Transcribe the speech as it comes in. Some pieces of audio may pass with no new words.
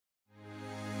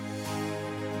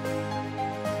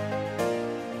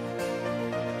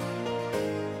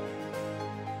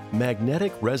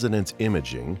Magnetic resonance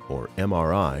imaging, or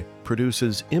MRI,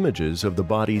 produces images of the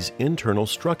body's internal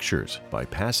structures by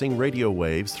passing radio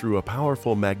waves through a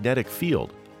powerful magnetic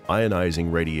field.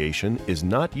 Ionizing radiation is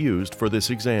not used for this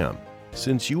exam.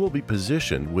 Since you will be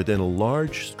positioned within a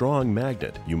large, strong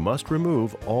magnet, you must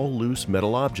remove all loose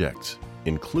metal objects,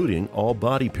 including all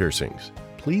body piercings.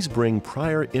 Please bring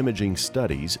prior imaging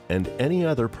studies and any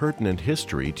other pertinent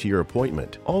history to your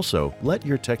appointment. Also, let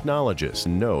your technologist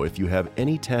know if you have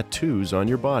any tattoos on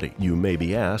your body. You may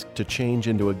be asked to change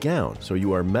into a gown so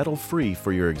you are metal-free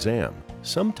for your exam.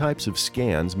 Some types of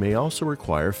scans may also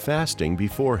require fasting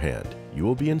beforehand. You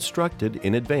will be instructed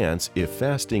in advance if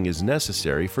fasting is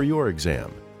necessary for your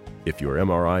exam. If your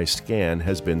MRI scan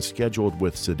has been scheduled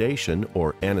with sedation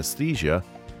or anesthesia,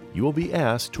 you will be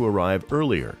asked to arrive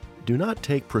earlier. Do not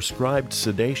take prescribed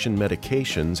sedation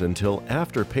medications until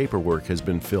after paperwork has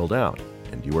been filled out,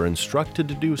 and you are instructed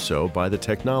to do so by the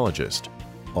technologist.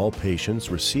 All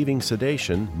patients receiving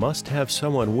sedation must have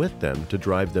someone with them to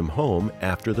drive them home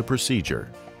after the procedure.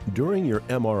 During your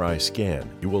MRI scan,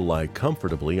 you will lie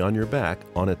comfortably on your back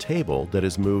on a table that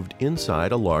is moved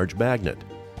inside a large magnet.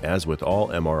 As with all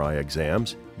MRI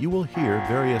exams, you will hear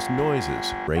various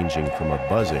noises ranging from a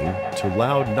buzzing to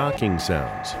loud knocking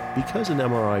sounds. Because an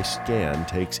MRI scan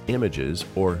takes images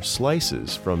or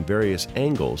slices from various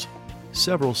angles,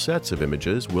 several sets of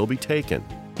images will be taken.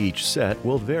 Each set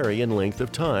will vary in length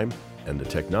of time, and the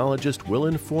technologist will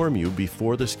inform you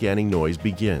before the scanning noise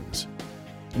begins.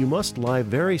 You must lie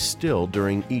very still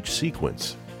during each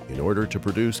sequence in order to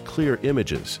produce clear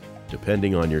images.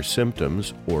 Depending on your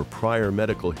symptoms or prior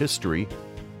medical history,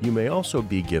 you may also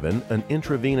be given an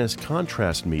intravenous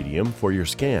contrast medium for your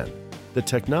scan. The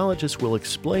technologist will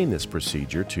explain this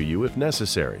procedure to you if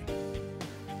necessary.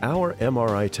 Our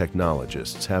MRI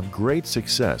technologists have great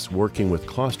success working with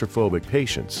claustrophobic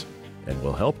patients and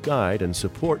will help guide and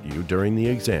support you during the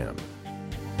exam.